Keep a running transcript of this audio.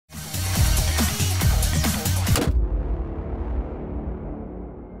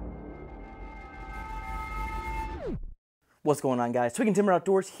What's going on, guys? Twig and Timber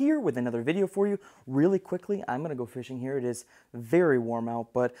Outdoors here with another video for you. Really quickly, I'm going to go fishing here. It is very warm out,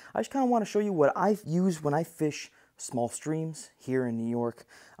 but I just kind of want to show you what I use when I fish small streams here in New York.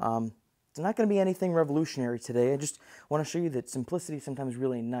 It's not going to be anything revolutionary today. I just want to show you that simplicity is sometimes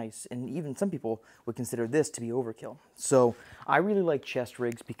really nice, and even some people would consider this to be overkill. So I really like chest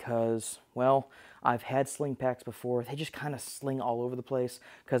rigs because, well, I've had sling packs before. They just kind of sling all over the place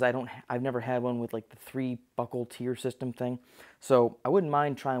because I've never had one with like the 3-buckle tier system thing. So I wouldn't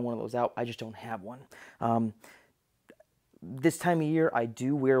mind trying one of those out. I just don't have one. This time of year, I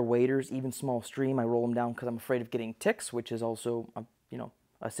do wear waders, even small stream. I roll them down because I'm afraid of getting ticks, which is also,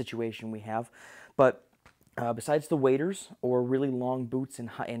 a situation we have. But besides the waders or really long boots and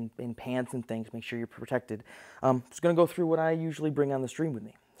pants and things, make sure you're protected. I'm just going to go through what I usually bring on the stream with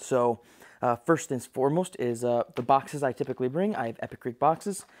me. So first and foremost is the boxes I typically bring. I have Epic Creek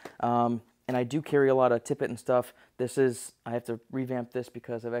boxes, and I do carry a lot of tippet and stuff. I have to revamp this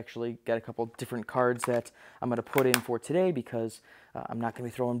because I've actually got a couple different cards that I'm going to put in for today because I'm not going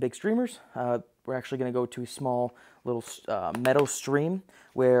to be throwing big streamers. We're actually going to go to a small little meadow stream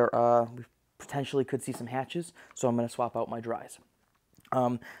where we potentially could see some hatches, so I'm going to swap out my dries.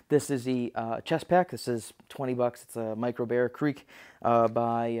 This is the chest pack. This is 20 bucks. It's a Micro Bear Creek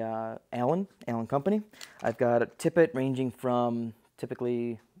by Allen Company. I've got a tippet ranging from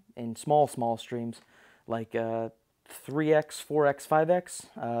typically in small streams like 3x, 4x,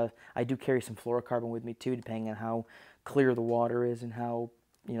 5x. I do carry some fluorocarbon with me too, depending on how clear the water is and how,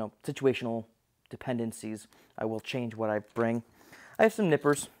 situational dependencies. I will change what I bring. I have some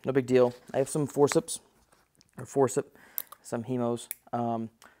nippers, no big deal. I have some forceps, some hemos.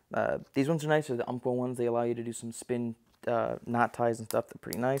 These ones are nice. They're the Umpqua ones. They allow you to do some spin knot ties and stuff. They're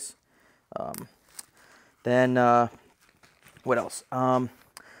pretty nice. Then what else? Lots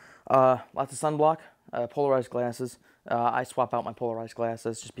of sunblock, polarized glasses. I swap out my polarized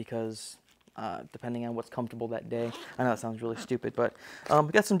glasses just because depending on what's comfortable that day. I know that sounds really stupid, but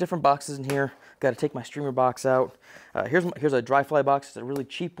we got some different boxes in here. Got to take my streamer box out. Here's a dry fly box. It's a really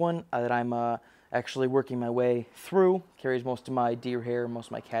cheap one that I'm actually working my way through. Carries most of my deer hair, most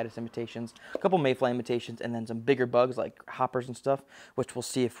of my caddis imitations, a couple mayfly imitations, and then some bigger bugs like hoppers and stuff, which we'll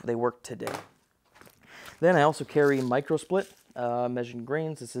see if they work today. Then I also carry micro split, measured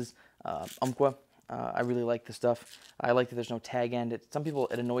grains. This is Umpqua. I really like this stuff. I like that there's no tag end. It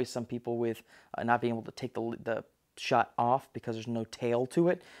annoys some people with not being able to take the shot off because there's no tail to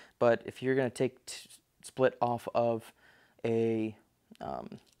it. But if you're going to take split off of a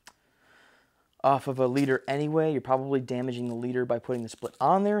leader anyway, you're probably damaging the leader by putting the split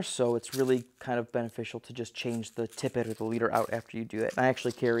on there. So it's really kind of beneficial to just change the tippet or the leader out after you do that. And I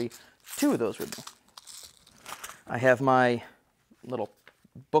actually carry 2 of those with me. I have my little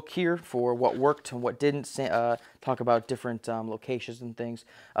book here for what worked and what didn't, talk about different locations and things.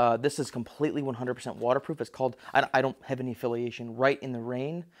 This is completely 100% waterproof. It's called, I don't have any affiliation, Right in the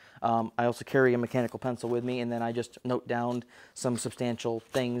Rain. I also carry a mechanical pencil with me, and then I just note down some substantial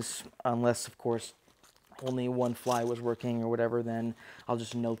things, unless, of course, only one fly was working or whatever, then I'll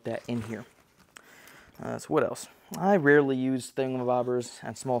just note that in here. So what else? I rarely use thingamabobbers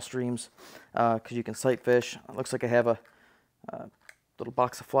and small streams because you can sight fish. It looks like I have a little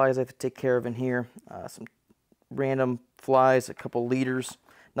box of flies I have to take care of in here. Some random flies, a couple leaders,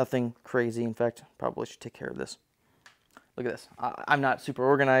 nothing crazy. In fact, probably should take care of this. Look at this. I'm not super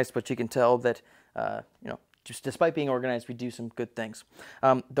organized, but you can tell that, just despite being organized, we do some good things.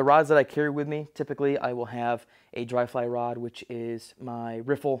 The rods that I carry with me, typically I will have a dry fly rod, which is my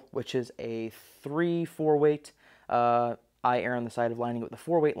riffle, which is a 3/4 weight. I err on the side of lining it with a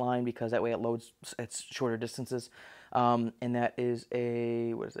 4-weight line because that way it loads at shorter distances. And that is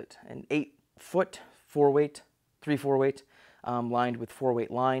an 8-foot 4-weight, 3/4 weight, lined with 4-weight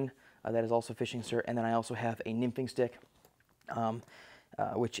line. That is also FISHINGSIR. And then I also have a nymphing stick,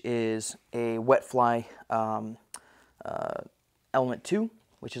 which is a WETFLY Element 2,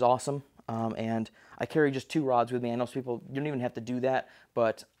 which is awesome. And I carry just 2 rods with me. I know some people, you don't even have to do that,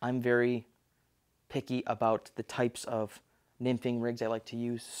 but I'm very picky about the types of nymphing rigs I like to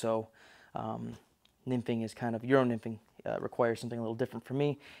use. So nymphing is kind of, Euro nymphing requires something a little different for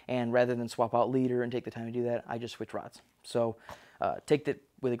me, and rather than swap out leader and take the time to do that, I just switch rods. So take that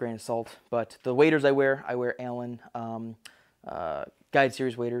with a grain of salt. But the waders I wear Allen Guide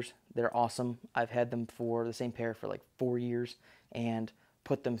Series waders. They're awesome. I've had them for the same pair for like 4 years and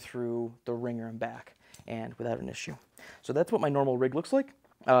put them through the ringer and back and without an issue. So that's what my normal rig looks like.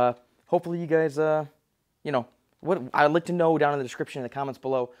 Hopefully you guys, I'd like to know down in the description in the comments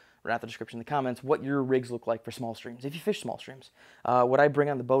below, or not the description, in the comments, what your rigs look like for small streams, if you fish small streams. What I bring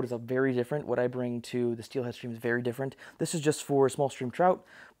on the boat is very different. What I bring to the steelhead stream is very different. This is just for small stream trout,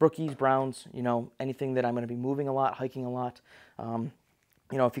 brookies, browns, you know, anything that I'm going to be moving a lot, hiking a lot.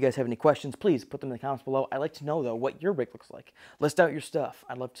 You know, if you guys have any questions, please put them in the comments below. I'd like to know, though, what your rig looks like. List out your stuff.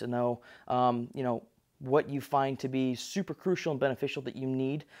 I'd love to know, you know, what you find to be super crucial and beneficial that you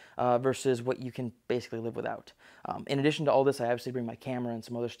need versus what you can basically live without. In addition to all this, I obviously bring my camera and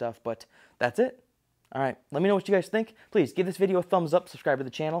some other stuff, but that's it. All right, let me know what you guys think. Please give this video a thumbs up, subscribe to the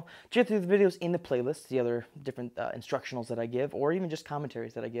channel, check through the videos in the playlist, the other different instructionals that I give, or even just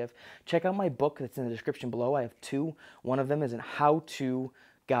commentaries that I give. Check out my book that's in the description below. I have two. One of them is a how-to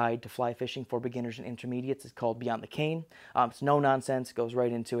guide to fly fishing for beginners and intermediates. It's called Beyond the Cane. It's no nonsense, goes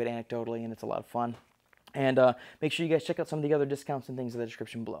right into it anecdotally, and it's a lot of fun. And make sure you guys check out some of the other discounts and things in the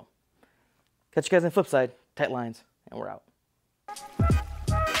description below. Catch you guys on the flip side. Tight lines, and we're out.